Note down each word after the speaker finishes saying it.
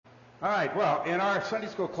All right, well, in our Sunday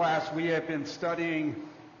school class, we have been studying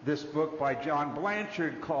this book by John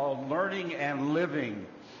Blanchard called Learning and Living.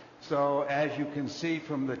 So, as you can see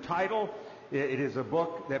from the title, it is a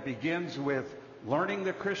book that begins with learning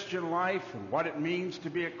the Christian life and what it means to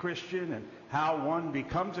be a Christian and how one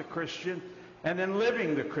becomes a Christian, and then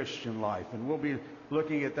living the Christian life. And we'll be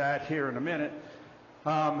looking at that here in a minute.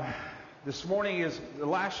 This morning is the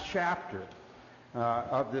last chapter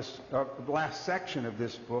of the last section of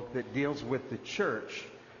this book that deals with the church.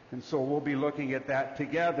 And so we'll be looking at that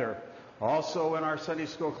together. Also in our Sunday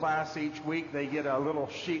school class each week they get a little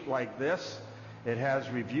sheet like this. It has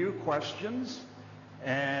review questions,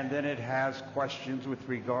 and then it has questions with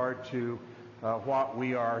regard to what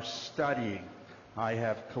we are studying. I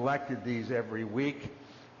have collected these every week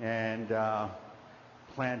and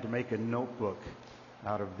plan to make a notebook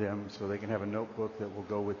out of them so they can have a notebook that will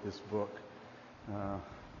go with this book.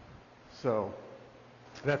 So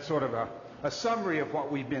that's sort of a summary of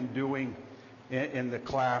what we've been doing in the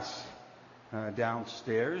class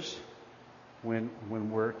downstairs when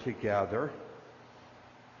we're together.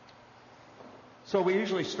 So we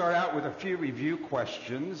usually start out with a few review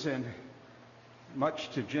questions, and much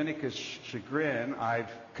to Jenica's chagrin, I've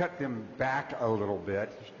cut them back a little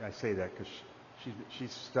bit. I say that because she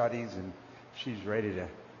studies and she's ready to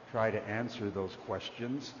try to answer those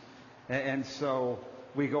questions. And so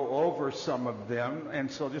we go over some of them,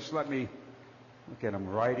 and so just let me look at them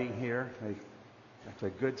writing here. That's a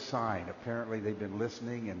good sign. Apparently they've been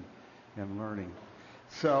listening and learning.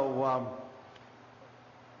 So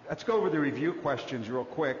let's go over the review questions real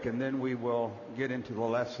quick, and then we will get into the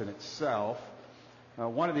lesson itself.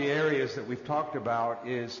 One of the areas that we've talked about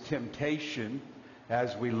is temptation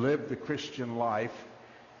as we live the Christian life.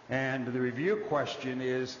 And the review question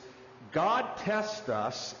is, God tests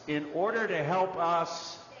us in order to help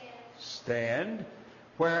us stand,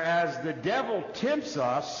 whereas the devil tempts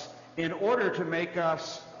us in order to make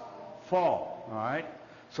us fall. All right?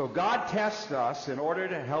 So God tests us in order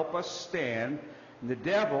to help us stand, and the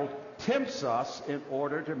devil tempts us in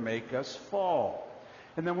order to make us fall.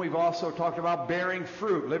 And then we've also talked about bearing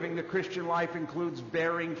fruit. Living the Christian life includes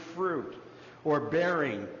bearing fruit, or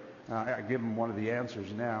bearing. I give them one of the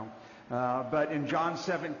answers now. But in John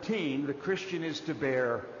 17, the Christian is to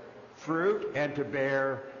bear fruit and to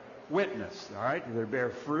bear witness. All right? They're to bear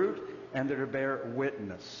fruit and they're to bear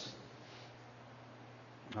witness.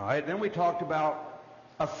 All right? Then we talked about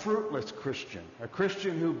a fruitless Christian, a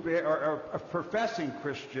Christian or a professing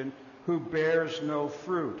Christian who bears no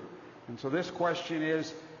fruit. And so this question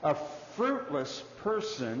is, a fruitless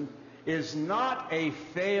person is not a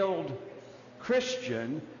failed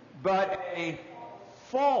Christian, but a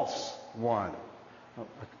false one.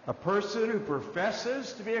 A person who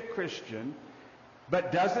professes to be a Christian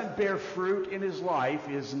but doesn't bear fruit in his life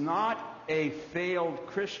is not a failed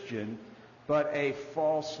Christian, but a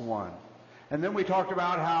false one. And then we talked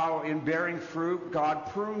about how in bearing fruit,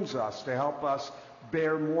 God prunes us to help us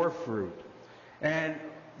bear more fruit. And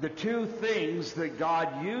the two things that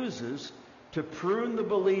God uses to prune the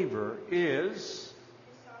believer is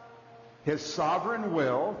His sovereign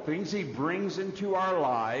will, things He brings into our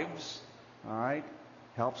lives, all right,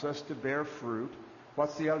 helps us to bear fruit.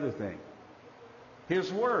 What's the other thing?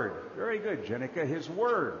 His Word. Very good, Jenica. His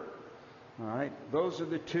Word. All right, those are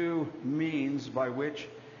the two means by which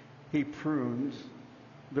He prunes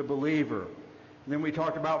the believer. And then we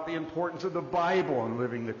talked about the importance of the Bible in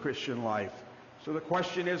living the Christian life. So the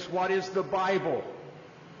question is, what is the Bible?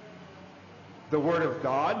 The Word of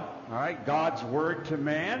God, all right, God's Word to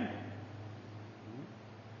man.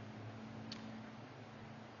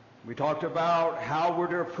 We talked about how we're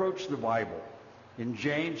to approach the Bible. In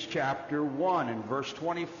James chapter 1 and verse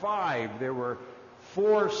 25, there were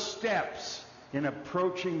 4 steps in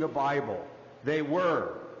approaching the Bible. They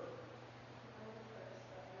were,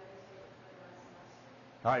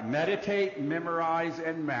 all right, meditate, memorize,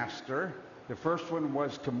 and master. The first one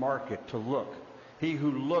was to mark it, to look. He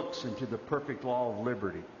who looks into the perfect law of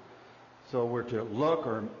liberty. So we're to look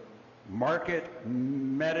or mark it,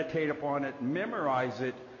 meditate upon it, memorize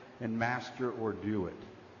it, and master or do it.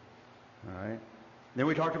 All right. Then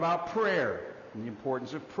we talked about prayer and the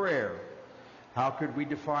importance of prayer. How could we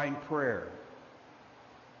define prayer?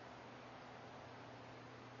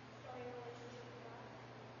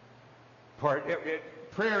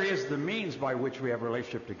 Prayer is the means by which we have a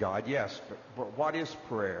relationship to God, yes, but what is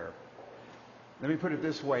prayer? Let me put it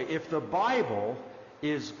this way. If the Bible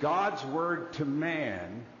is God's word to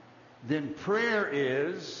man, then prayer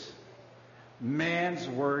is man's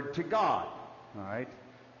word to God. All right?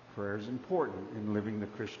 Prayer is important in living the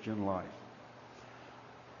Christian life.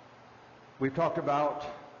 We've talked about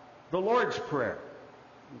The Lord's Prayer.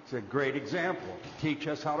 It's a great example to teach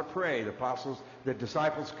us how to pray. The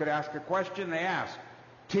disciples could ask a question, they asked,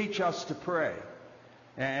 teach us to pray.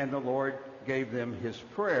 And the Lord gave them his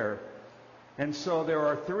prayer. And so there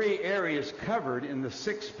are 3 areas covered in the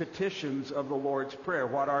 6 petitions of the Lord's Prayer.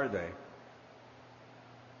 What are they?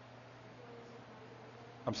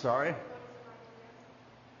 I'm sorry?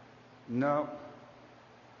 No.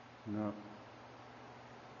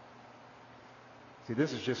 See,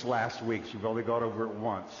 this is just last week's. You've only gone over it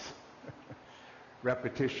once.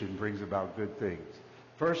 Repetition brings about good things.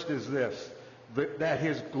 First is this, that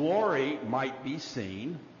his glory might be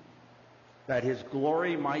seen. That his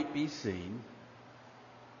glory might be seen.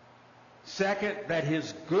 Second, that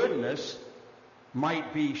his goodness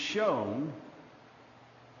might be shown.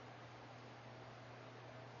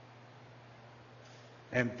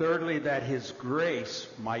 And thirdly, that his grace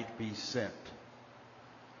might be sent.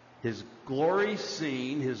 His glory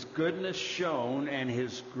seen, his goodness shown, and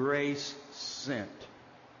his grace sent.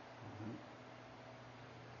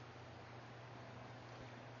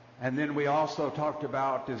 And then we also talked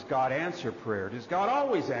about, does God answer prayer? Does God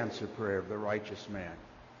always answer prayer of the righteous man?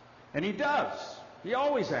 And he does. He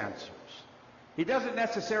always answers. He doesn't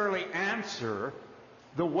necessarily answer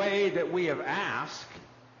the way that we have asked.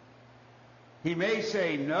 He may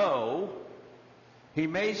say no. He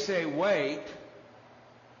may say wait.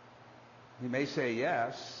 He may say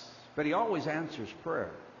yes. But he always answers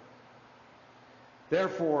prayer.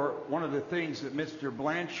 Therefore, one of the things that Mr.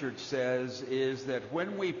 Blanchard says is that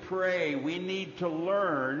when we pray, we need to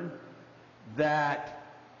learn that,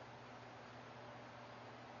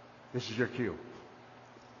 this is your cue,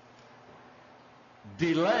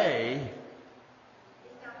 delay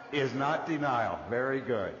is not denial. Very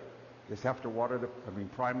good. Just have to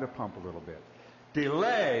prime the pump a little bit.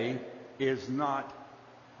 Delay is not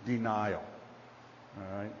denial.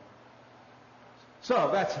 All right?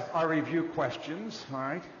 So that's our review questions, all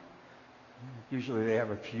right? Usually they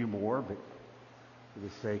have a few more, but for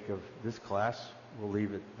the sake of this class, we'll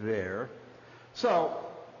leave it there. So,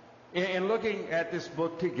 in looking at this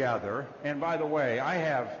book together, and by the way, I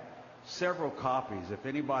have several copies. If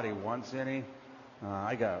anybody wants any,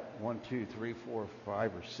 I got 1, 2, 3, 4,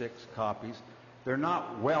 5, or 6 copies. They're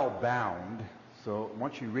not well bound, so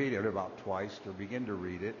once you read it about twice or begin to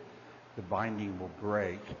read it, the binding will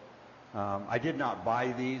break. I did not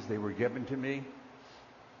buy these. They were given to me.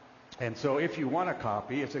 And so if you want a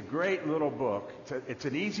copy, it's a great little book. It's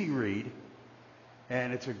an easy read,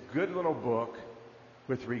 and it's a good little book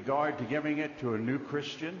with regard to giving it to a new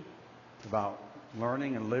Christian about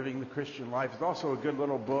learning and living the Christian life. It's also a good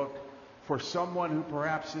little book for someone who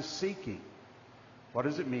perhaps is seeking. What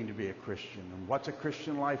does it mean to be a Christian? And what's a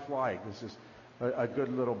Christian life like? This is a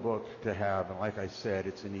good little book to have. And like I said,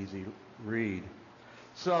 it's an easy read.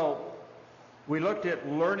 So we looked at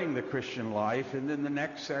learning the Christian life, and then the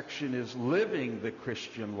next section is living the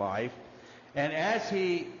Christian life. And as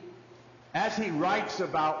he writes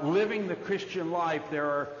about living the Christian life,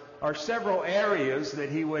 there are several areas that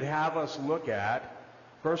he would have us look at.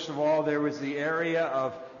 First of all, there was the area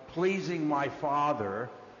of pleasing my Father.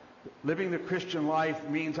 Living the Christian life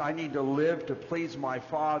means I need to live to please my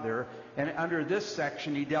Father. And under this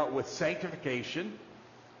section, he dealt with sanctification,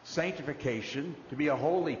 to be a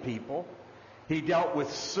holy people. He dealt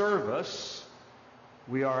with service.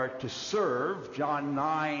 We are to serve. John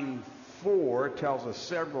 9:4 tells us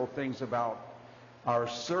several things about our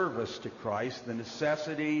service to Christ, the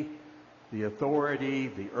necessity, the authority,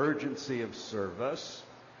 the urgency of service.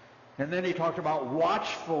 And then he talked about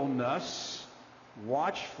watchfulness.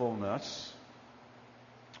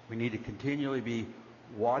 We need to continually be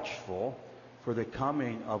watchful for the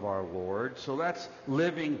coming of our Lord. So that's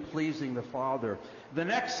living, pleasing the Father. The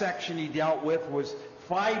next section he dealt with was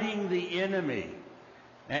fighting the enemy.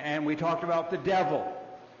 And we talked about the devil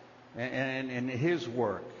and his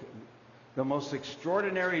work. The most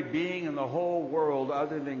extraordinary being in the whole world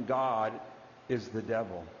other than God is the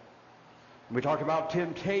devil. We talked about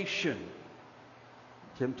temptation.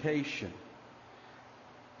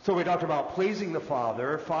 So we talked about pleasing the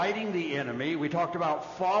Father, fighting the enemy. We talked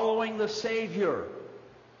about following the Savior.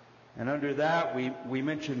 And under that, we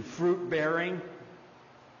mentioned fruit bearing.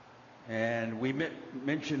 And we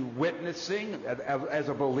mentioned witnessing. As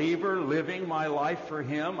a believer, living my life for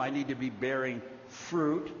Him, I need to be bearing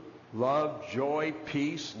fruit, love, joy,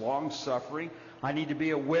 peace, long-suffering. I need to be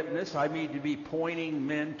a witness. I need to be pointing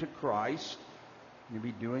men to Christ. I need to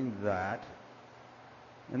be doing that.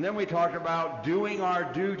 And then we talked about doing our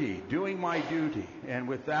duty, doing my duty. And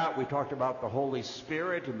with that, we talked about the Holy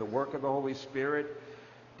Spirit and the work of the Holy Spirit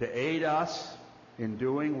to aid us in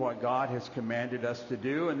doing what God has commanded us to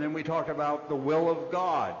do. And then we talked about the will of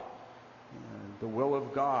God. The will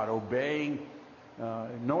of God, obeying,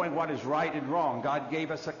 knowing what is right and wrong. God gave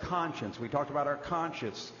us a conscience. We talked about our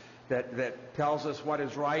conscience that tells us what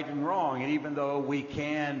is right and wrong. And even though we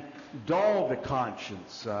can dull the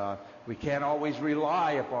conscience, we can't always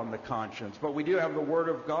rely upon the conscience, but we do have the Word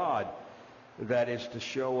of God that is to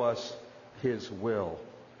show us His will.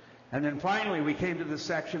 And then finally, we came to the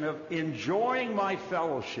section of enjoying my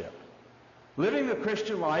fellowship. Living the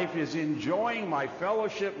Christian life is enjoying my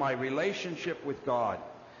fellowship, my relationship with God.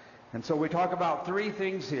 And so we talk about three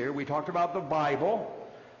things here. We talked about the Bible,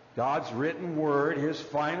 God's written word, His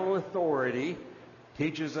final authority,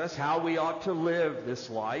 teaches us how we ought to live this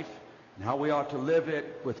life, and how we ought to live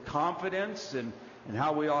it with confidence, and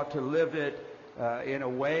how we ought to live it in a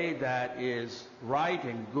way that is right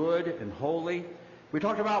and good and holy. We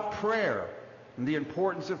talked about prayer and the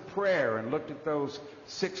importance of prayer, and looked at those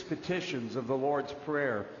 6 petitions of the Lord's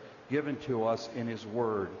Prayer given to us in His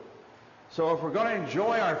Word. So if we're going to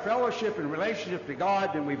enjoy our fellowship and relationship to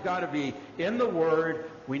God, then we've got to be in the Word.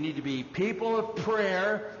 We need to be people of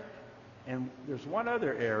prayer. And there's one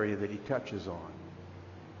other area that he touches on,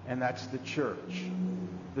 and that's the church.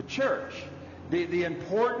 The church. The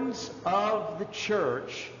importance of the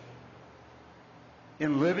church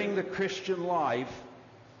in living the Christian life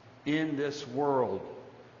in this world.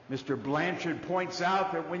 Mr. Blanchard points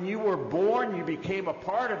out that when you were born, you became a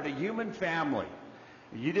part of the human family.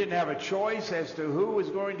 You didn't have a choice as to who was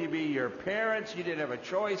going to be your parents. You didn't have a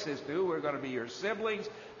choice as to who were going to be your siblings,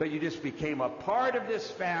 but you just became a part of this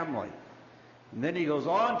family. And then he goes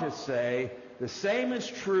on to say, the same is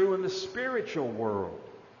true in the spiritual world.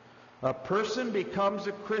 A person becomes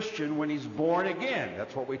a Christian when he's born again.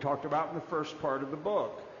 That's what we talked about in the first part of the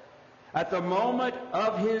book. At the moment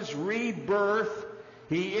of his rebirth,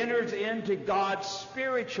 he enters into God's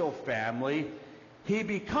spiritual family. He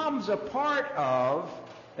becomes a part of,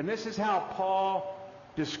 and this is how Paul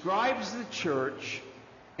describes the church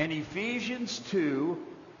in Ephesians 2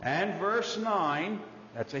 and verse 9.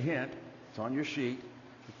 That's a hint. It's on your sheet.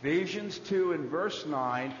 Ephesians 2 and verse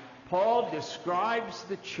 9. Paul describes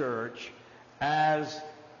the church as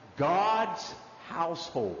God's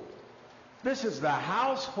household. This is the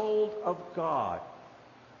household of God.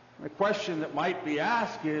 The question that might be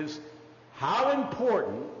asked is, how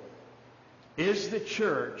important is the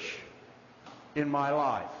church in my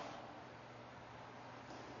life?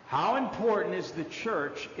 How important is the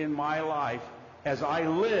church in my life as I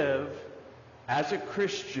live as a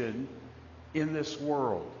Christian in this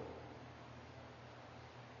world?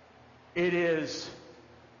 It is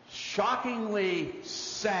shockingly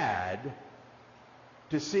sad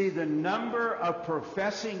to see the number of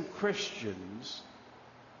professing Christians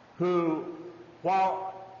who,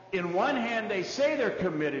 while in one hand they say they're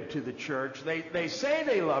committed to the church, they say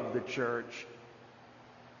they love the church,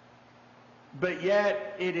 but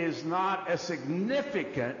yet it is not a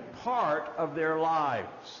significant part of their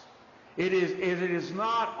lives. It is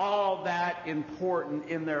not all that important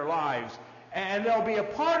in their lives. And they'll be a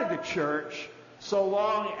part of the church so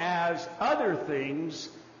long as other things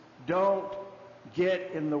don't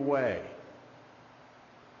get in the way.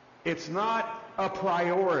 It's not a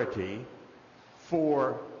priority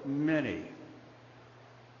for many.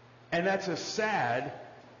 And that's a sad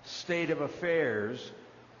state of affairs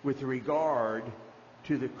with regard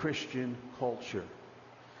to the Christian culture.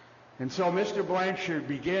 And so Mr. Blanchard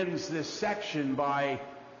begins this section by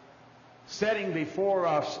setting before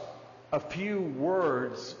us a few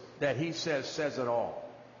words that he says it all.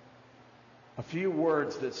 A few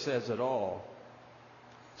words that says it all.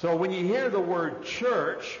 So when you hear the word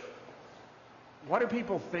church, what do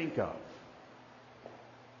people think of?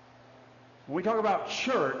 When we talk about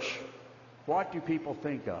church, what do people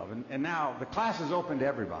think of? And now the class is open to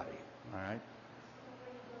everybody. All right?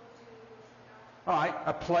 All right,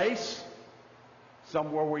 a place,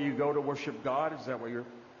 somewhere where you go to worship God. Is that what you're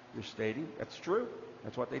stating? That's true.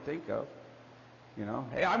 That's what they think of. You know,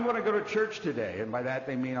 hey, I'm going to go to church today. And by that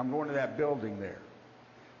they mean I'm going to that building there.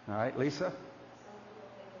 All right, Lisa?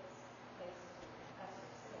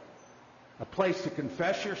 A place to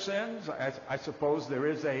confess your sins. I suppose there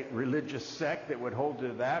is a religious sect that would hold to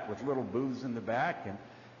that with little booths in the back, and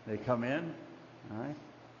they come in. All right.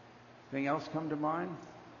 Anything else come to mind?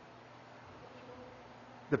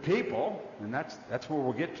 The people, and that's where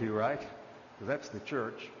we'll get to, right? Because that's the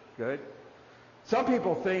church. Good. Some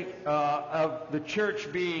people think of the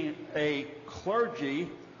church being a clergy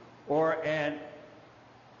or an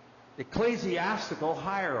ecclesiastical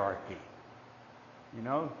hierarchy. You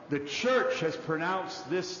know, the church has pronounced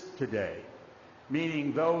this today.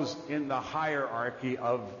 meaning those in the hierarchy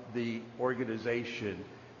of the organization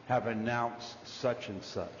have announced such and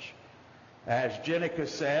such. As Jenica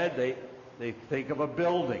said, they think of a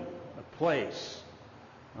building, a place.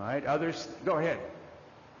 All right, others, go ahead.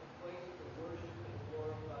 A place to worship and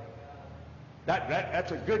glorify God.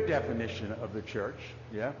 That's a good definition of the church.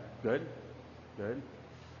 Yeah, good, good.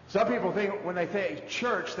 Some people think when they say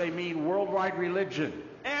church, they mean worldwide religion.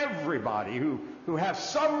 Everybody who has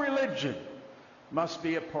some religion must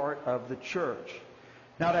be a part of the church.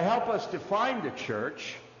 Now, to help us define the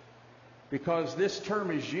church, because this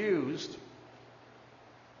term is used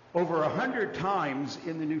over 100 times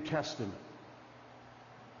in the New Testament.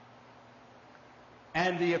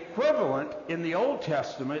 And the equivalent in the Old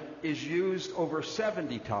Testament is used over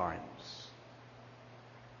 70 times.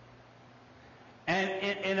 And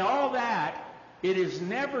in all that, it is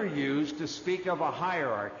never used to speak of a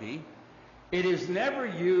hierarchy. It is never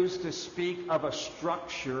used to speak of a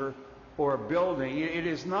structure or a building. It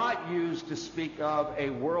is not used to speak of a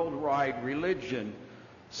worldwide religion.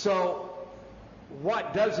 So,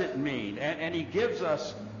 what does it mean? And he gives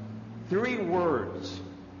us 3 words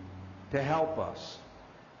to help us.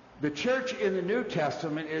 The church in the New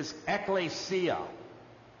Testament is ekklesia.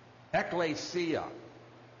 Ekklesia.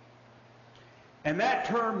 And that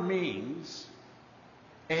term means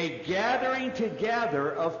a gathering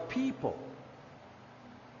together of people.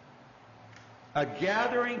 A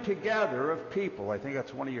gathering together of people. I think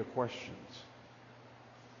that's one of your questions.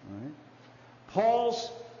 All right. Paul's,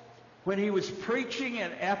 when he was preaching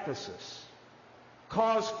in Ephesus,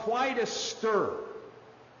 caused quite a stir.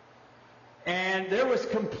 And there was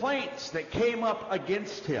complaints that came up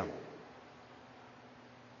against him.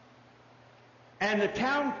 And the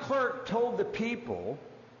town clerk told the people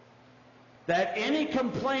that any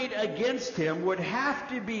complaint against him would have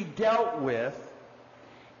to be dealt with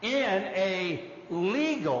in a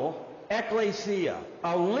legal ekklesia,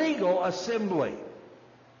 a legal assembly.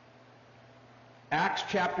 Acts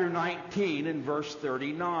chapter 19 and verse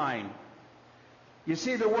 39. You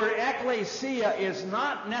see, the word ekklesia is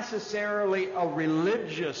not necessarily a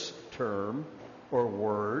religious term or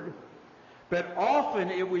word, but often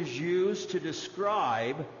it was used to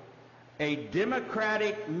describe a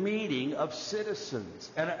democratic meeting of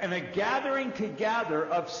citizens and a gathering together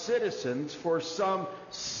of citizens for some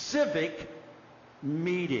civic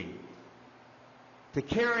meeting to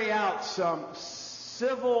carry out some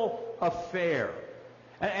civil affair.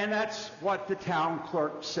 And that's what the town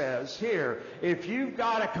clerk says here. If you've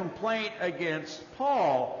got a complaint against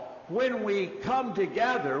Paul, when we come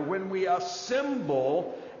together, when we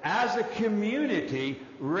assemble as a community,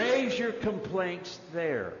 raise your complaints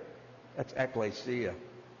there. That's ekklesia.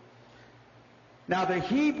 Now, the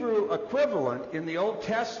Hebrew equivalent in the Old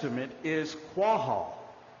Testament is qahal,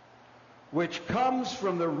 which comes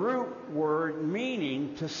from the root word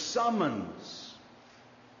meaning to summons,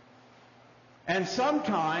 and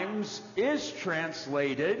sometimes is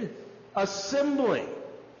translated assembly.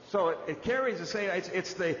 So it carries the same,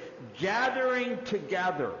 it's the gathering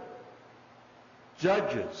together.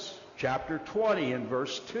 Judges chapter 20 and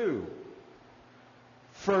verse 2.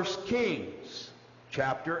 1 Kings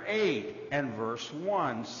chapter 8 and verse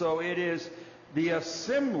 1. So it is the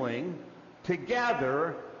assembling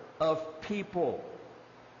together of people.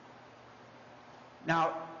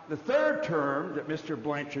 Now, the third term that Mr.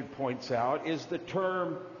 Blanchard points out is the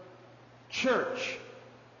term church.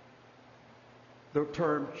 The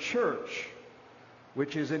term church,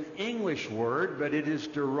 which is an English word, but it is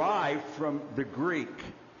derived from the Greek.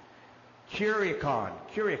 Kyriakon.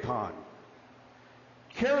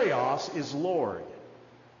 Kyrios is Lord.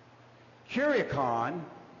 Kyriakon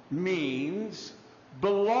means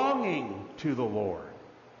belonging to the Lord.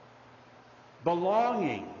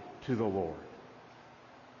 Belonging to the Lord.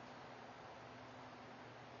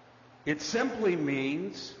 It simply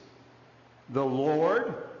means the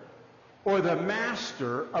Lord or the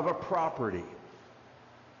master of a property.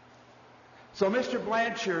 So Mr.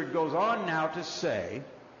 Blanchard goes on now to say,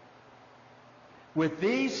 with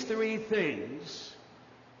these 3 things,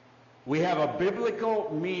 we have a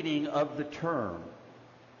biblical meaning of the term.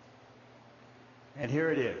 And here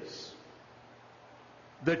it is.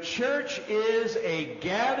 The church is a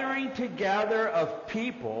gathering together of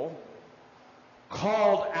people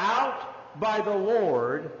called out by the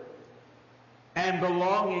Lord and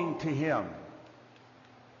belonging to Him.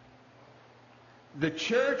 The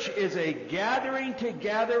church is a gathering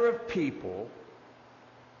together of people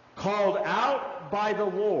called out by the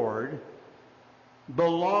Lord,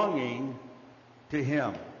 belonging to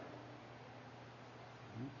Him.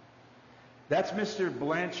 That's Mr.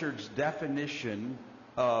 Blanchard's definition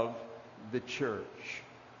of the church.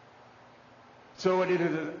 So it is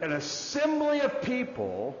an assembly of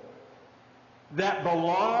people that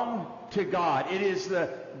belong to God. It is the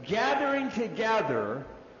gathering together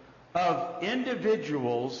of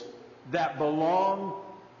individuals that belong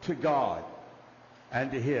to God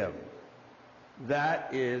and to Him.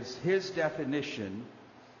 That is His definition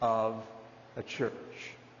of a church.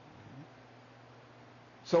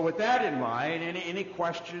 So with that in mind, any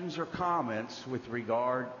questions or comments with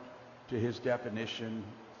regard to his definition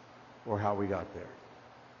or how we got there?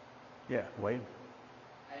 Yeah, Wade?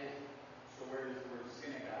 So where does the word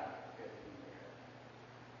synagogue fit in there?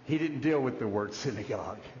 He didn't deal with the word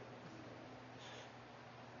synagogue.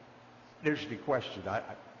 There's the question. Yeah.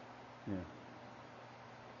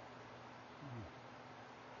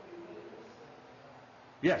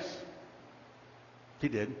 Yes, he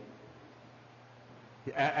did.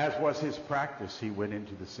 As was his practice, he went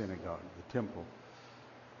into the synagogue, the temple.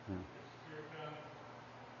 Yeah.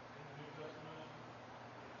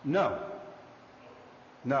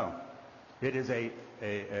 No. It is I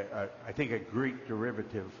think a Greek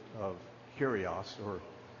derivative of kurios or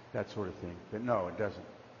that sort of thing. But no, it doesn't.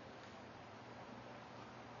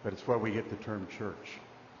 But it's where we get the term church.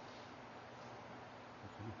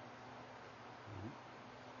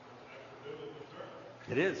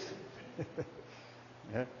 It is.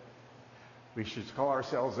 Yeah. We should call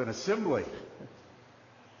ourselves an assembly.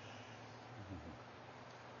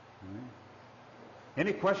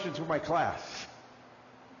 Any questions for my class?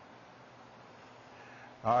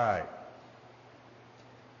 All right.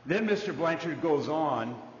 Then Mr. Blanchard goes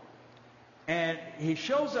on, and he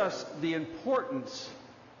shows us the importance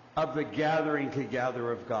of the gathering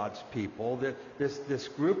together of God's people, this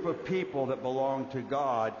group of people that belong to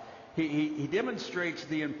God. He demonstrates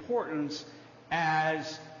the importance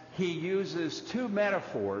as he uses two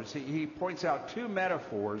metaphors. He points out two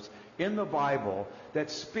metaphors in the Bible that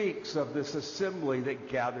speaks of this assembly that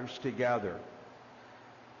gathers together.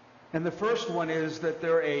 And the first one is that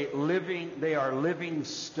they are living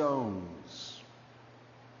stones,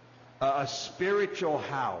 a spiritual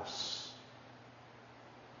house.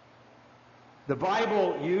 The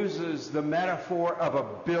Bible uses the metaphor of a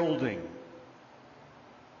building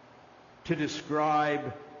to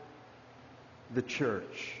describe the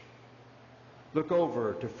church. Look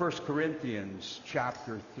over to 1 Corinthians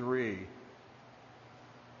chapter 3.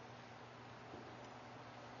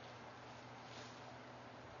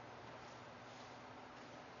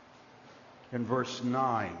 In verse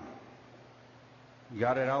 9. You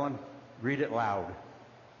got it, Ellen? Read it loud.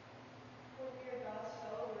 For we are God's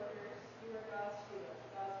fellow workers, you are God's students,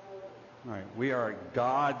 God's building. All right. We are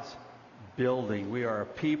God's building. We are a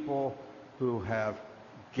people who have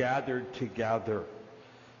gathered together.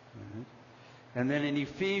 Mm-hmm. And then in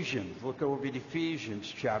Ephesians, look over at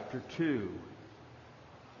Ephesians chapter 2,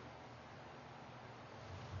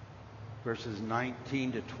 verses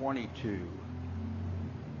 19 to 22.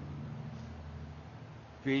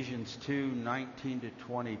 Ephesians 2, 19 to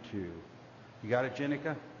 22. You got it,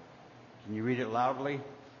 Jenica? Can you read it loudly?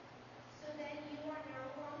 So then you are no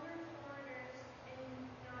longer foreigners and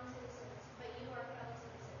non-citizens, but you are fellow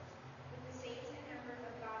citizens with the saints and members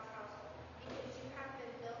of God's household, because you have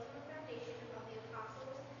been built on the foundation of the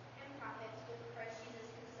apostles and prophets with Christ Jesus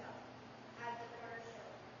himself as the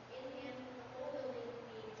cornerstone. In him, the whole building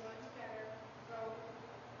being joined together grows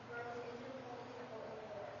into the holy temple of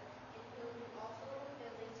the Lord, in whom you also are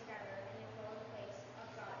building together in the dwelling place of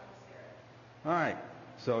God in the Spirit. All right.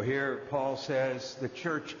 So here Paul says the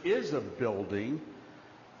church is a building,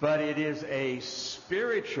 but it is a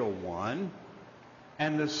spiritual one.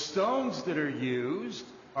 And the stones that are used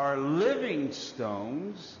are living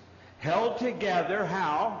stones held together.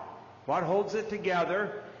 How? What holds it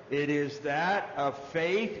together? It is that of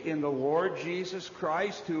faith in the Lord Jesus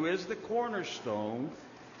Christ, who is the cornerstone,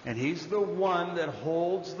 and he's the one that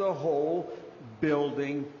holds the whole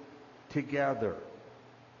building together.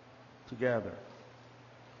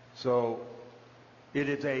 So it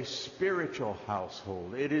is a spiritual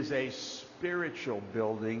household. It is a spiritual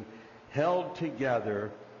building held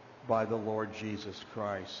together by the Lord Jesus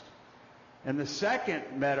Christ. And the second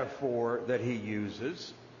metaphor that he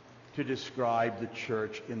uses to describe the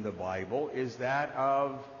church in the Bible is that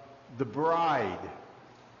of the bride.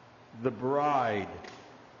 The bride.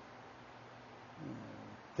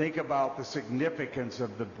 Think about the significance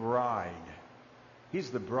of the bride. He's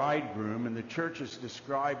the bridegroom, and the church is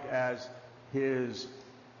described as his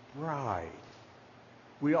bride.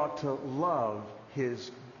 We ought to love his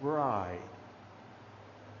bride.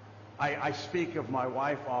 I speak of my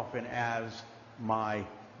wife often as my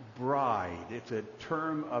bride. It's a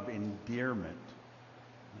term of endearment.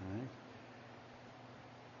 Right?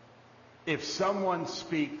 If someone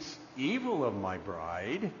speaks evil of my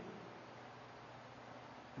bride,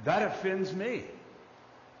 that offends me.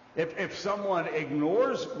 If someone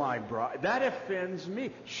ignores my bride, that offends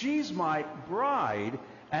me. She's my bride,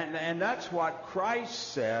 and that's what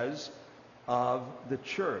Christ says of the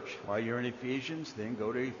church. While you're in Ephesians, then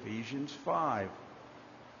go to Ephesians 5.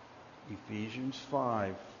 Ephesians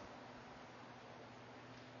 5.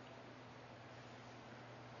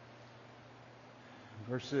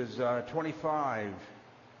 Verses 25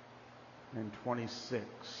 and 26.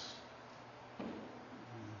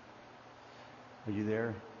 Are you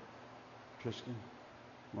there, Tristan?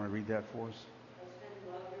 Want to read that for us? Husbands,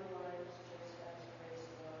 love your wives just as Christ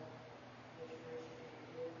loved the church and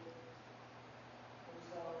gave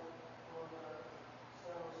himself for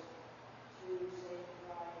ourselves to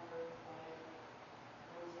sanctify her by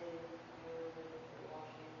cleansing her with the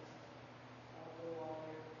washing of the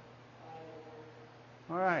water by the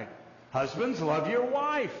word. All right. Husbands, love your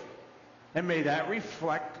wife. And may that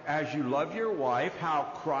reflect, as you love your wife,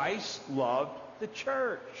 how Christ loved the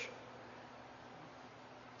church.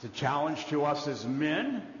 It's a challenge to us as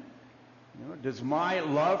men. Does my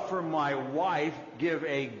love for my wife give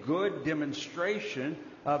a good demonstration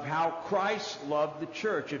of how Christ loved the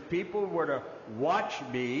church? If people were to watch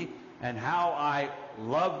me and how I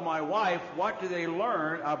love my wife, what do they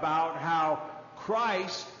learn about how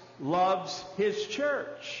Christ loves his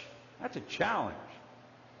church? That's a challenge.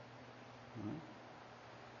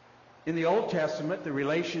 In the Old Testament, the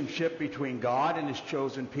relationship between God and his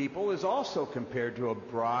chosen people is also compared to a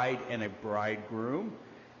bride and a bridegroom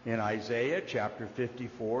in Isaiah chapter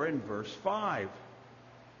 54 and verse 5.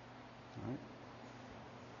 Right.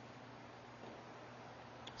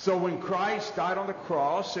 So when Christ died on the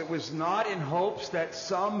cross, it was not in hopes that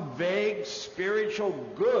some vague spiritual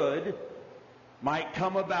good might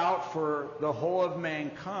come about for the whole of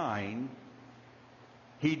mankind.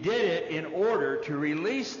 He did it in order to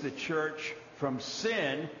release the church from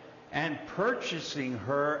sin and purchasing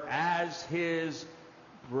her as his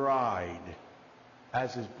bride.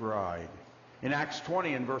 As his bride. In Acts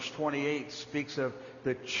 20 and verse 28 speaks of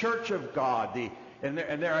the church of God. And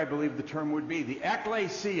there I believe the term would be the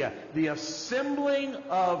ecclesia, the assembling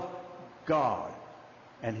of God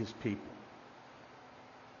and his people,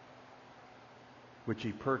 which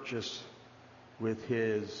he purchased with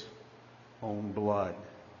his own blood.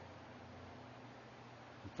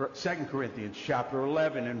 2 Corinthians chapter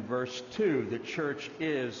 11 and verse 2, the church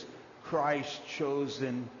is Christ's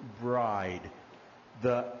chosen bride,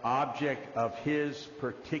 the object of his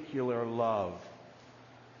particular love,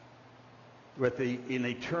 with an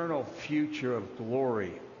eternal future of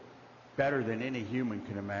glory, better than any human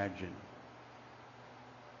can imagine.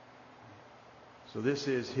 So this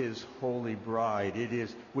is his holy bride.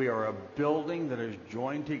 We are a building that is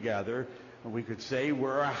joined together. We could say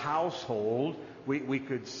we're a household. We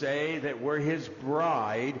could say that we're his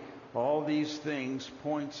bride. All these things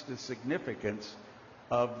points to the significance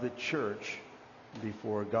of the church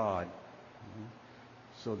before God.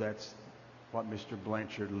 So that's what Mr.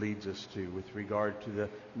 Blanchard leads us to with regard to the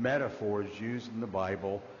metaphors used in the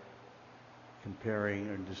Bible comparing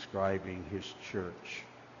and describing his church.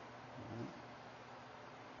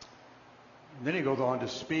 And then he goes on to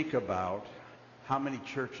speak about how many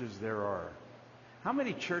churches there are. How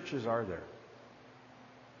many churches are there?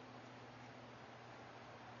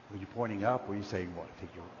 Were you pointing up? Or were you saying what? I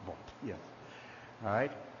think you're what? Yes. All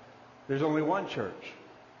right. There's only one church.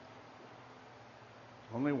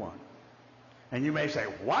 Only one. And you may say,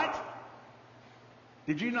 what?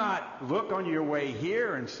 Did you not look on your way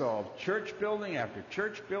here and saw church building after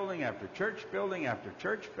church building after church building after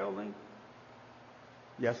church building?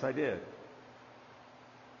 Yes, I did.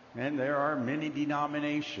 And there are many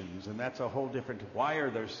denominations, and that's a whole different... Why are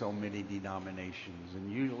there so many denominations?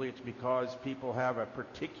 And usually it's because people have a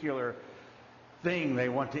particular thing they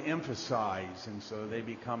want to emphasize, and so they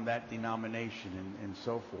become that denomination and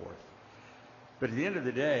so forth. But at the end of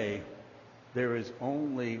the day, there is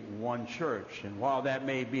only one church. And while that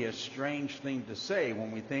may be a strange thing to say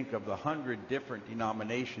when we think of the 100 different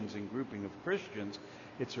denominations and grouping of Christians,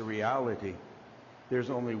 it's a reality. There's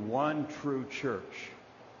only one true church.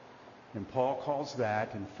 And Paul calls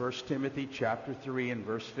that in 1 Timothy chapter 3 and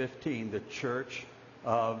verse 15, the church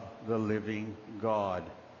of the living God.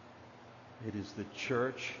 It is the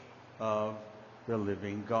church of the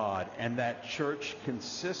living God. And that church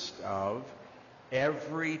consists of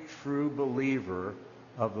every true believer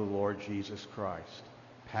of the Lord Jesus Christ,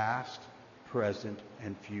 past, present,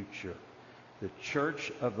 and future. The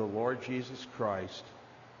church of the Lord Jesus Christ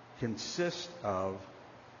consists of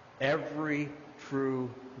every true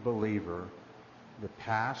believer, the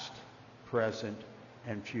past, present,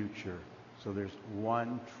 and future. So there's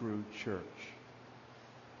one true church.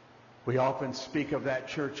 We often speak of that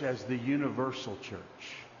church as the universal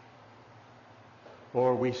church,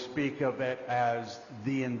 or we speak of it as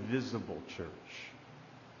the invisible church.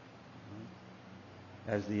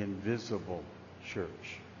 As the invisible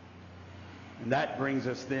church. And that brings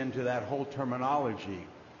us then to that whole terminology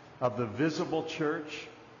of the visible church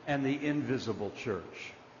and the invisible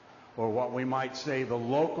church, or what we might say the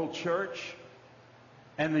local church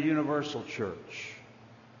and the universal church.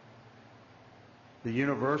 The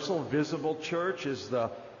universal, visible church is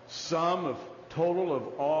the sum of total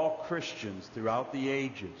of all Christians throughout the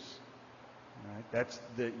ages. Right? That's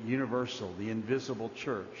the universal, the invisible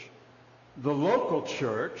church. The local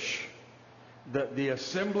church, the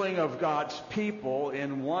assembling of God's people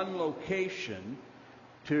in one location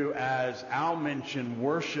to, as Al mentioned,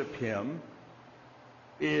 worship Him,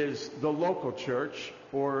 is the local church,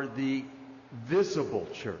 or the visible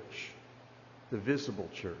church. The visible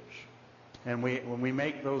church. And when we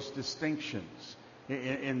make those distinctions,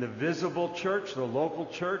 in the visible church, the local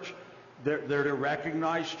church, they're to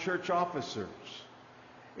recognize church officers.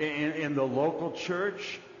 In the local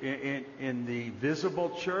church, in the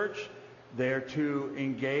visible church, they're to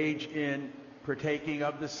engage in partaking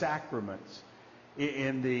of the sacraments.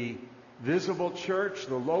 In the visible church,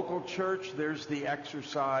 the local church, there's the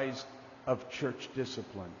exercise of church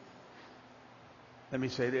discipline. Let me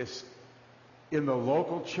say this. In the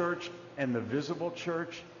local church and the visible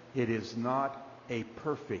church, it is not a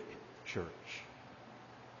perfect church.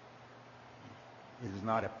 It is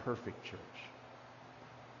not a perfect church.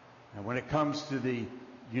 And when it comes to the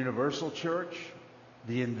universal church,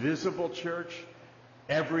 the invisible church,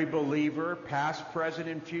 every believer, past, present,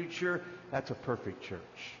 and future, that's a perfect church.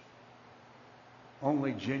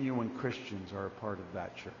 Only genuine Christians are a part of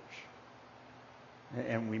that church.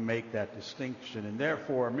 And we make that distinction. And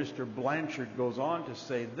therefore, Mr. Blanchard goes on to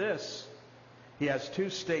say this. He has two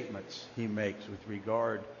statements he makes with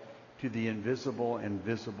regard to the invisible and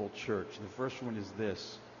visible church. The first one is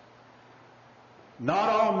this. Not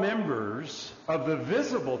all members of the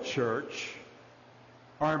visible church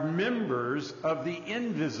are members of the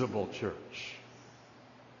invisible church.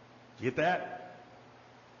 Get that?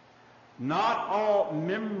 Not all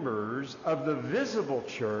members of the visible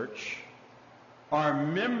church are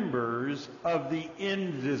members of the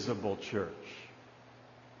invisible church.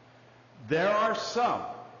 There are some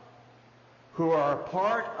who are a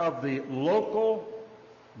part of the local,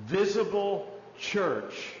 visible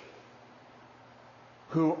church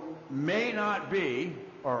who may not be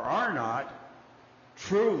or are not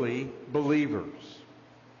truly believers.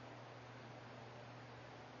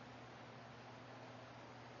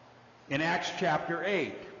 In Acts chapter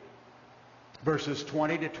 8, verses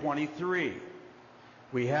 20 to 23,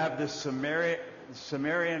 we have this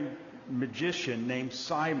Samaritan magician named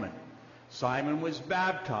Simon. Simon was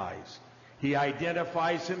baptized. He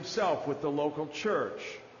identifies himself with the local church.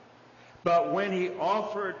 But when he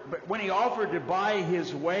offered to buy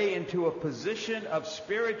his way into a position of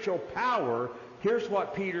spiritual power, here's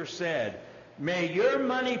what Peter said. May your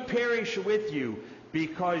money perish with you,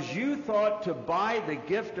 because you thought to buy the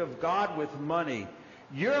gift of God with money.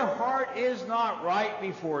 Your heart is not right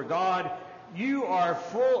before God. You are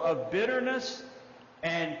full of bitterness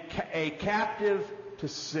and a captive to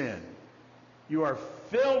sin. You are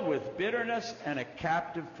filled with bitterness and a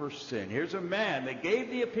captive for sin. Here's a man that gave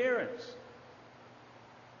the appearance,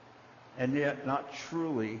 and yet not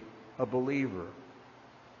truly a believer.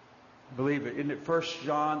 Believe it. Isn't it 1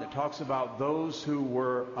 John that talks about those who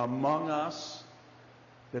were among us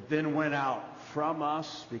that then went out from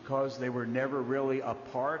us because they were never really a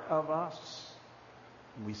part of us?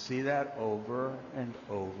 We see that over and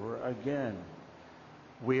over again.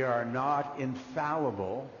 We are not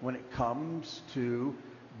infallible when it comes to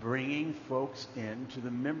bringing folks into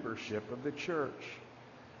the membership of the church.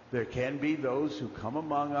 There can be those who come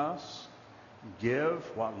among us, give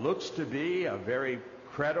what looks to be a very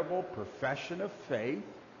credible profession of faith.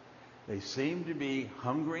 They seem to be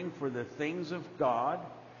hungering for the things of God.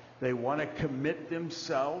 They want to commit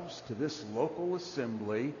themselves to this local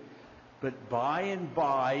assembly, but by and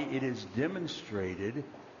by it is demonstrated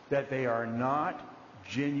that they are not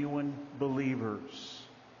genuine believers.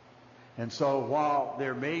 And so while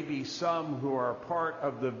there may be some who are part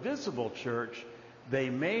of the visible church, they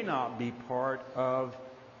may not be part of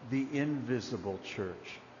the invisible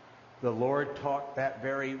church. The Lord taught that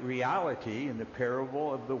very reality in the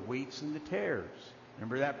parable of the wheats and the tares.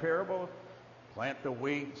 Remember that parable? Plant the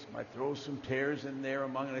wheat, somebody throws some tares in there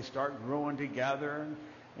among them, they start growing together,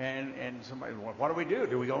 and somebody, what do?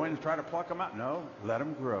 Do we go in and try to pluck them out? No, let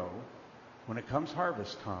them grow. when it comes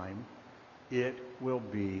harvest time, it will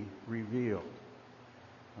be revealed.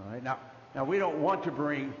 All right? Now we don't want to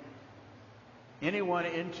bring anyone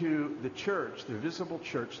into the church, the visible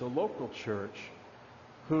church, the local church,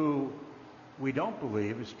 who we don't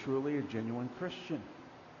believe is truly a genuine Christian,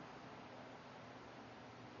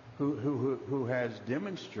 who has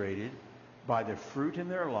demonstrated by the fruit in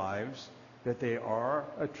their lives that they are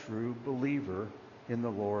a true believer in the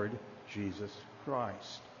Lord Jesus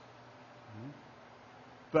Christ.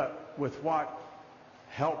 But with what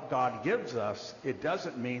help God gives us, it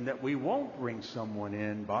doesn't mean that we won't bring someone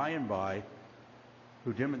in by and by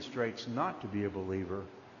who demonstrates not to be a believer,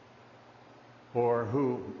 or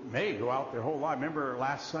who may go out their whole life. Remember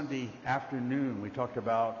last Sunday afternoon we talked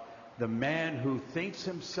about the man who thinks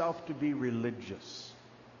himself to be religious.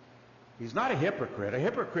 He's not a hypocrite. A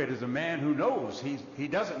hypocrite is a man who knows he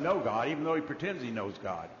doesn't know God, even though he pretends he knows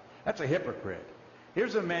God. That's a hypocrite.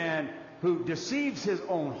 Here's a man who deceives his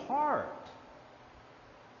own heart,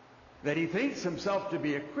 that he thinks himself to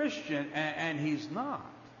be a Christian, and he's not.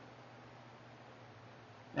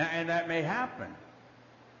 And that may happen.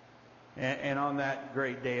 And on that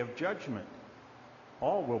great day of judgment,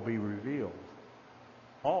 all will be revealed.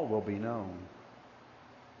 All will be known.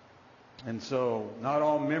 And so, not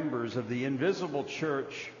all members of the invisible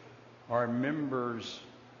church are members,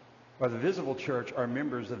 or the visible church are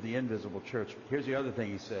members of the invisible church. Here's the other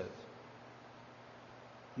thing he says.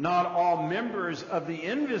 Not all members of the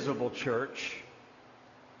invisible church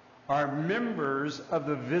are members of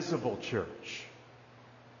the visible church.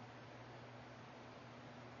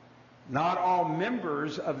 Not all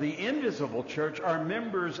members of the invisible church are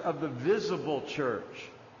members of the visible church.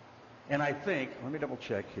 And I think, let me double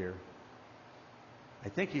check here. I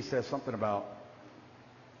think he says something about,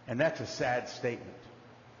 and that's a sad statement.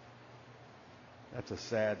 That's a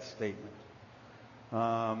sad statement.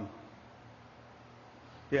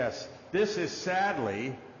 Yes, this is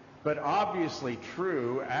sadly, but obviously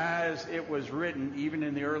true, as it was written even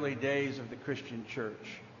in the early days of the Christian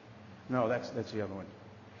church. No, that's the other one.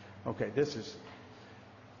 Okay, this is,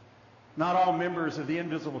 not all members of the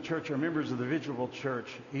invisible church are members of the visible church.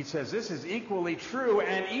 He says this is equally true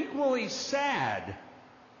and equally sad.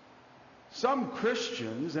 Some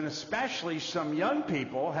Christians, and especially some young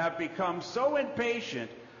people, have become so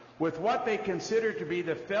impatient with what they consider to be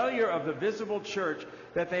the failure of the visible church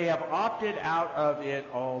that they have opted out of it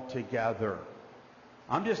altogether.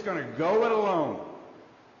 I'm just going to go it alone.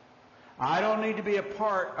 I don't need to be a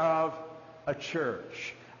part of a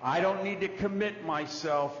church. I don't need to commit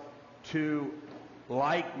myself to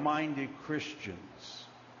like-minded Christians.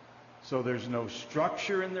 So there's no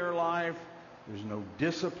structure in their life. There's no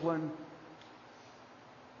discipline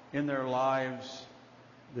in their lives.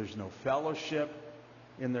 There's no fellowship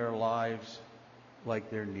in their lives like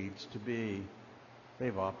there needs to be.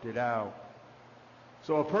 They've opted out.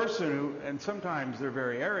 So a person who, and sometimes they're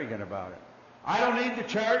very arrogant about it. I don't need the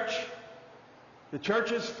church. The church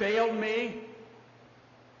has failed me.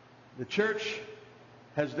 The church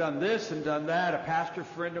has done this and done that. A pastor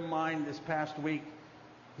friend of mine this past week,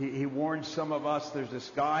 he warned some of us. There's this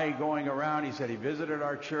guy going around. He said he visited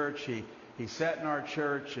our church. He sat in our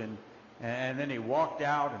church, and then he walked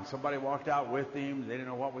out, and somebody walked out with him. They didn't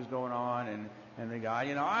know what was going on, and the guy,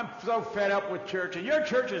 I'm so fed up with church, and your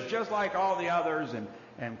church is just like all the others,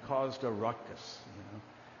 and caused a ruckus.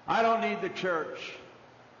 I don't need the church.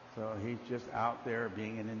 So he's just out there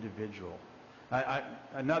being an individual.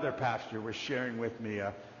 Another pastor was sharing with me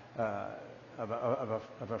of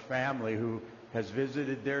a family who has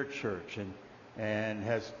visited their church and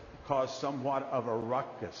has caused somewhat of a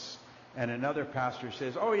ruckus. And another pastor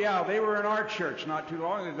says, oh yeah, they were in our church not too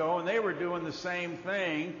long ago, and they were doing the same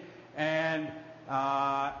thing. And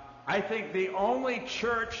I think the only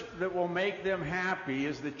church that will make them happy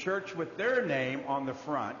is the church with their name on the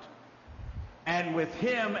front and with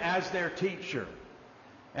him as their teacher.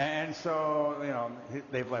 And so,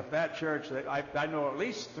 they've left that church. I know at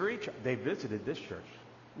least 3 they visited this church.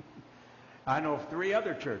 I know of 3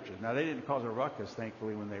 other churches. Now, they didn't cause a ruckus,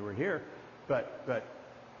 thankfully, when they were here, but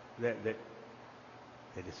they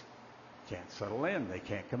just can't settle in. They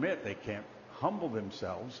can't commit. They can't humble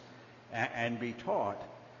themselves and be taught.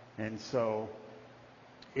 And so,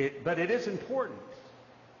 but it is important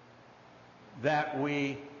that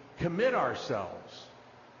we commit ourselves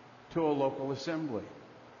to a local assembly.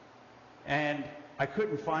 And I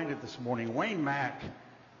couldn't find it this morning. Wayne Mack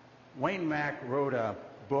wrote a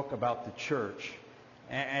book about the church,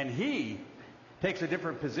 and he takes a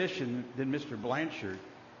different position than Mr. Blanchard.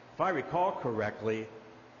 If I recall correctly,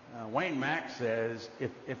 Wayne Mack says,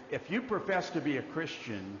 if you profess to be a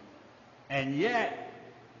Christian, and yet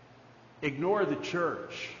ignore the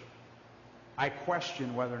church. I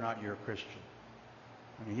question whether or not you're a Christian.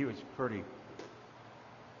 I mean, he was pretty,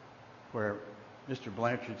 where Mr.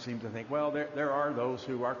 Blanchard seemed to think, well, there are those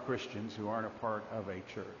who are Christians who aren't a part of a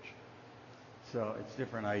church. So it's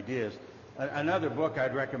different ideas. Another book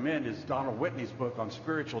I'd recommend is Donald Whitney's book on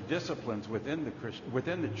spiritual disciplines within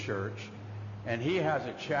the church. And he has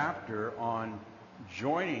a chapter on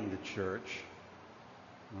joining the church,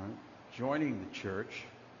 right? Joining the church,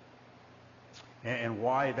 and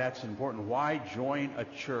why that's important. Why join a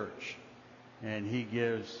church? And he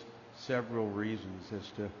gives several reasons as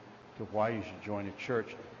to why you should join a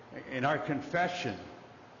church. In our confession,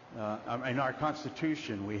 in our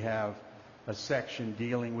Constitution, we have a section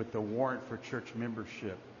dealing with the warrant for church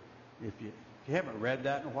membership. If you haven't read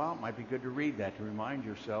that in a while, it might be good to read that to remind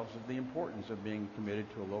yourselves of the importance of being committed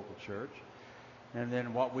to a local church. And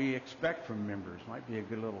then what we expect from members might be a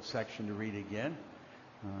good little section to read again.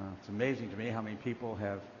 It's amazing to me how many people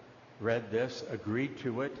have read this, agreed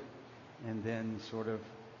to it, and then sort of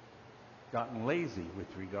gotten lazy with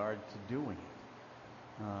regard to doing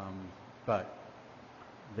it. But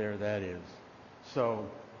there that is. So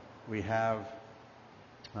we have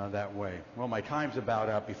that way. Well, my time's about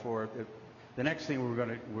up. The next thing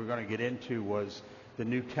we're going to get into was the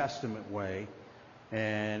New Testament way,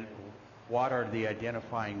 and what are the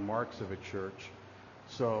identifying marks of a church.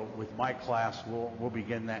 So with my class, we'll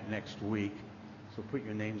begin that next week. So put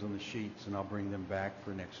your names on the sheets, and I'll bring them back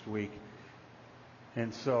for next week.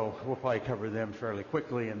 And so we'll probably cover them fairly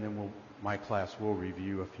quickly, and then my class will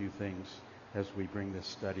review a few things as we bring this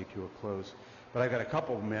study to a close. But I've got a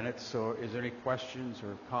couple of minutes, so is there any questions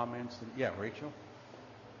or comments? Yeah, Rachel?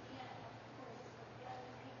 Yeah, of course. But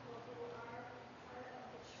the people who are part of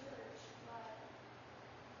the church but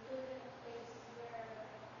live in a place where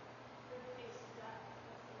their faith is up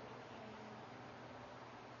because they became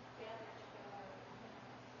gathered together in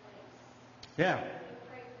a place. Yeah. We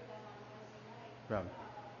pray for them on Wednesday night. Right.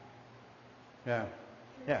 Yeah.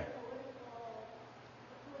 Through Yeah. the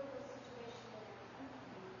political situation in their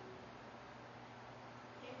country,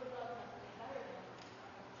 they would love nothing better than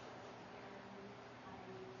our church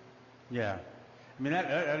and Yeah. I mean,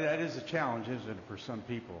 that is a challenge, isn't it, for some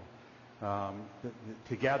people?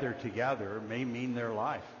 To gather together may mean their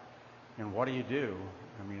life. And what do you do?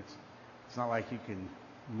 I mean, it's not like you can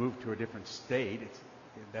move to a different state.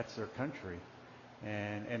 That's their country.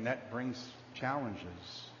 And that brings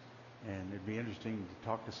challenges. And it'd be interesting to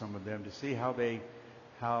talk to some of them to see how they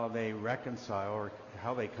reconcile or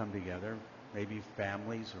how they come together, maybe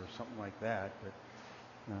families or something like that. But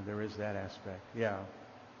there is that aspect. Yeah.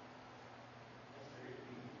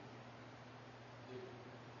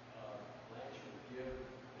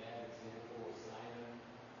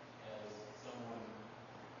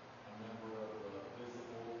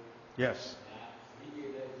 Yes. He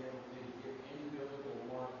gave that example. Did he give any biblical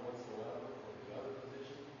warrant whatsoever for the other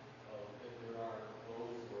position of if there are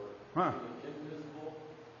those who are invisible?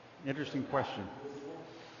 Interesting question. Invisible?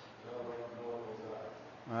 No, I don't know what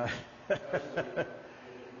those are.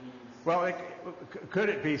 Well, could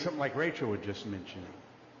it be something like Rachel was just mentioning?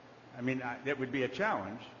 I mean, that would be a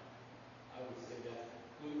challenge. I would say that's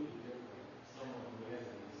completely different. Someone who has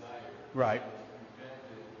a desire. Right. To prevent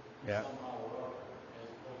it Yeah. somehow or other, as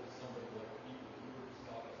opposed to somebody like people who were just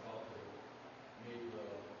talking about to make the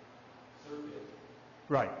circuit.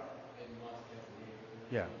 Right. And must have the name of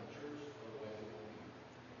Yeah. the church, otherwise it won't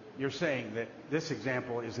be. You're saying that this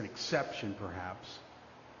example is an exception, perhaps,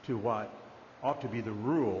 to what ought to be the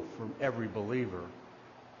rule for every believer.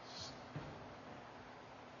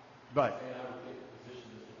 But And I would take the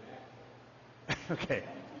position as an actor. okay,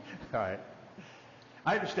 all right,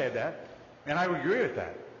 I understand that, and I would agree with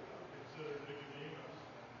that.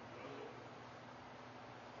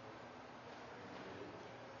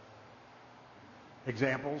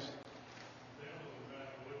 Examples?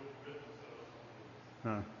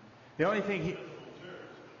 The only thing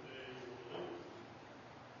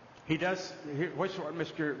he does, what's what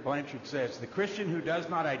Mr. Blanchard says, the Christian who does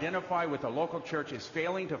not identify with a local church is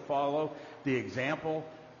failing to follow the example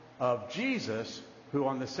of Jesus, who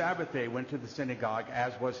on the Sabbath day went to the synagogue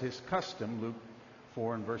as was his custom, Luke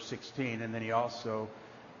 4 and verse 16. And then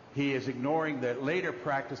he is ignoring the later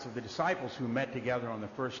practice of the disciples who met together on the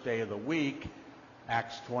first day of the week,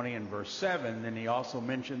 Acts 20 and verse 7. Then he also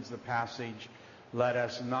mentions the passage, let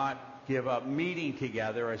us not give up meeting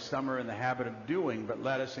together as some are in the habit of doing, but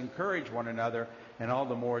let us encourage one another, and all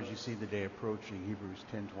the more as you see the day approaching, Hebrews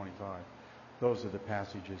 10:25. Those are the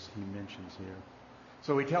passages he mentions here.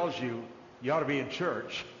 So he tells you ought to be in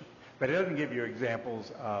church, but he doesn't give you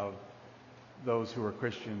examples of those who are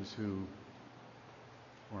Christians who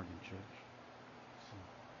weren't in church.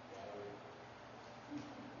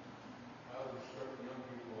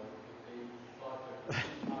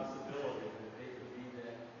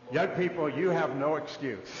 Young people, you have no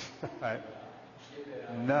excuse. Right?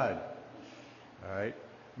 None. All right?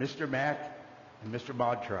 Mr. Mack and Mr.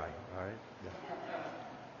 Maudtry. All right? Yeah.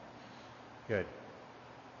 Good.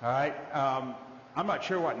 All right. I'm not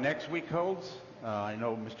sure what next week holds. I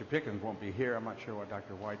know Mr. Pickens won't be here. I'm not sure what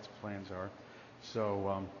Dr. White's plans are.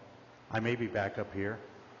 So I may be back up here.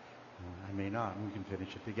 I may not. We can finish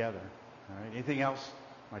it together. All right. Anything else?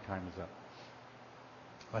 My time is up.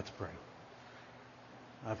 Let's pray.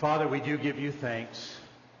 Father, we do give you thanks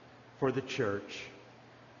for the church.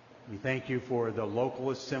 We thank you for the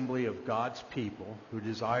local assembly of God's people who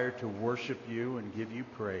desire to worship you and give you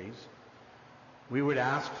praise. We would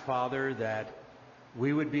ask, Father, that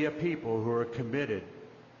we would be a people who are committed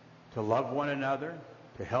to love one another,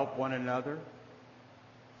 to help one another.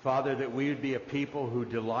 Father, that we would be a people who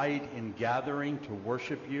delight in gathering to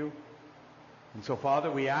worship you. And so, Father,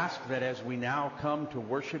 we ask that as we now come to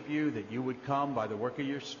worship you, that you would come by the work of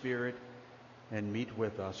your Spirit and meet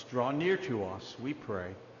with us. Draw near to us, we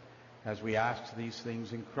pray, as we ask these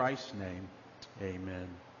things in Christ's name. Amen.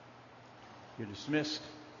 You're dismissed.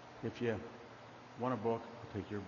 If you want a book, I'll take your book.